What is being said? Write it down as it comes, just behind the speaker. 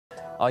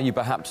Are you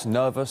perhaps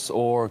nervous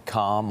or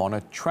calm on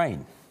a train?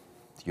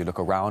 Do you look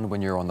around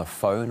when you're on the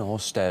phone or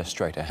stare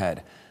straight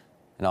ahead?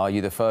 And are you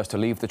the first to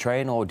leave the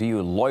train, or do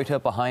you loiter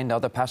behind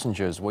other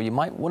passengers? Well, you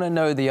might want to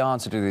know the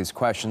answer to these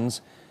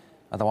questions.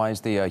 Otherwise,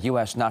 the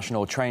U.S.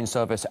 national train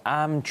service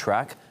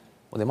Amtrak,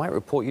 well, they might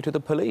report you to the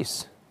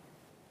police.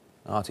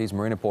 RT's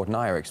Marina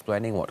Portnaya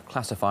explaining what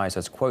classifies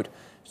as, quote,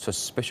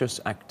 suspicious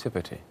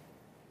activity.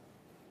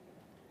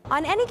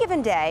 On any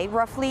given day,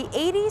 roughly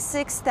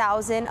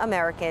 86,000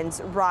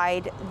 Americans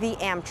ride the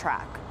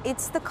Amtrak.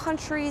 It's the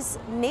country's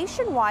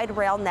nationwide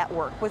rail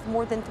network with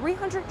more than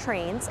 300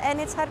 trains, and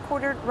it's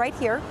headquartered right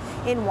here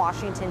in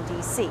Washington,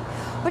 D.C.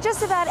 But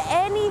just about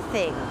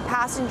anything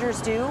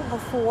passengers do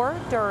before,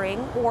 during,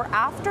 or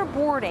after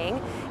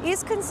boarding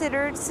is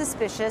considered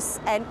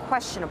suspicious and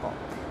questionable.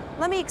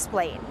 Let me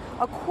explain.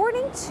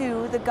 According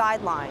to the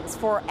guidelines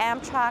for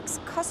Amtrak's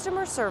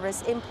customer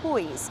service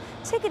employees,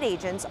 ticket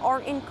agents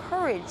are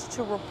encouraged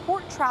to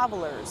report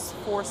travelers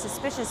for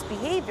suspicious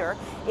behavior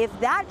if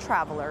that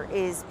traveler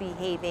is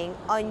behaving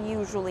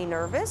unusually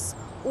nervous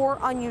or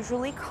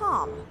unusually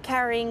calm,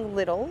 carrying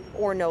little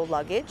or no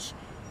luggage.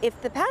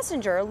 If the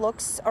passenger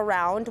looks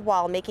around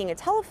while making a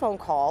telephone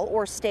call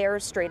or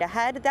stares straight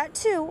ahead, that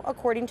too,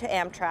 according to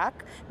Amtrak,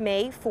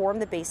 may form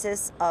the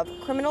basis of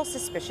criminal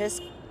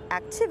suspicious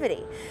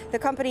activity. The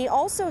company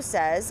also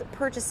says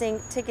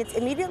purchasing tickets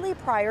immediately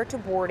prior to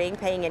boarding,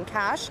 paying in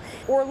cash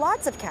or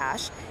lots of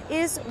cash,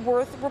 is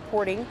worth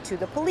reporting to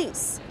the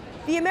police.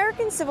 The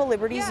American Civil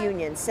Liberties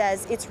Union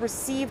says it's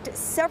received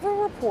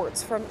several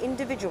reports from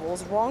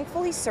individuals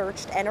wrongfully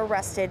searched and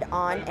arrested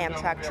on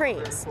Amtrak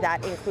trains.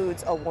 That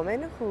includes a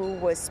woman who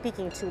was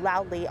speaking too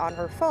loudly on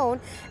her phone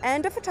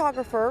and a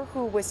photographer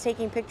who was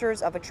taking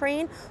pictures of a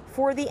train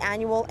for the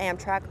annual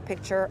Amtrak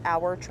Picture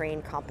Our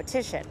Train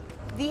competition.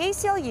 The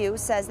ACLU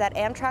says that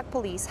Amtrak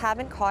police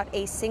haven't caught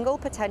a single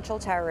potential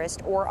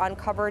terrorist or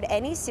uncovered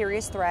any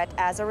serious threat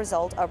as a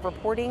result of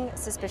reporting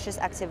suspicious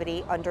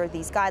activity under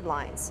these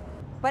guidelines.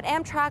 But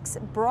Amtrak's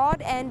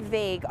broad and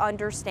vague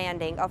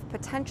understanding of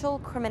potential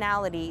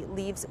criminality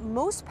leaves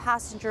most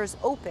passengers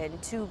open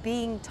to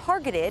being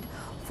targeted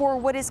for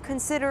what is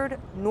considered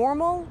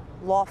normal,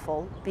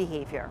 lawful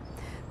behavior.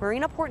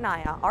 Marina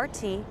Portnaya,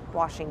 RT,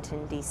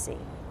 Washington, D.C.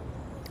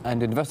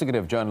 And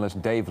investigative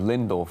journalist Dave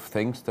Lindorf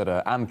thinks that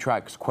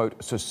Amtrak's,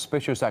 quote,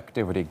 suspicious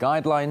activity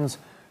guidelines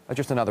are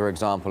just another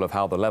example of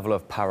how the level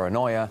of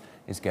paranoia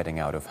is getting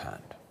out of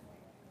hand.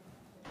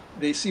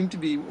 They seem to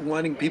be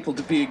wanting people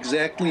to be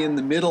exactly in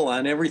the middle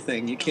on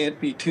everything. You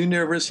can't be too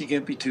nervous, you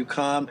can't be too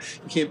calm,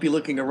 you can't be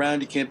looking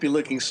around, you can't be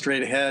looking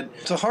straight ahead.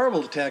 It's a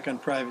horrible attack on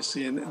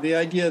privacy, and the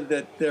idea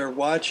that they're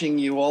watching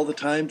you all the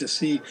time to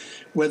see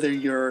whether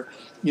you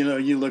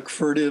look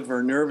furtive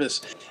or nervous.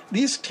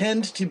 These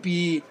tend to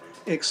be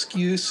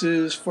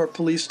excuses for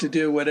police to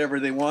do whatever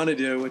they want to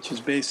do, which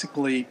is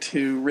basically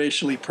to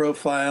racially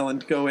profile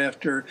and go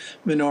after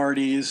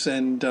minorities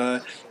and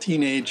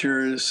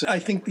teenagers. I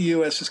think the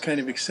U.S. is kind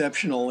of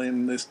exceptional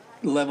in this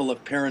level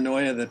of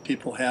paranoia that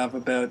people have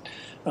about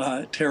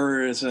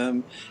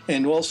terrorism,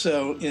 and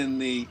also in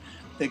the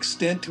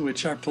extent to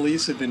which our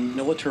police have been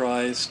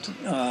militarized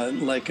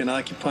like an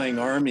occupying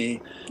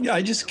army.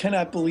 I just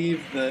cannot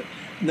believe the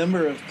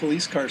number of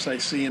police cars I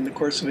see in the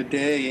course of a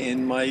day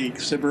in my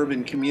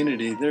suburban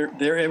community.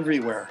 They're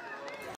everywhere.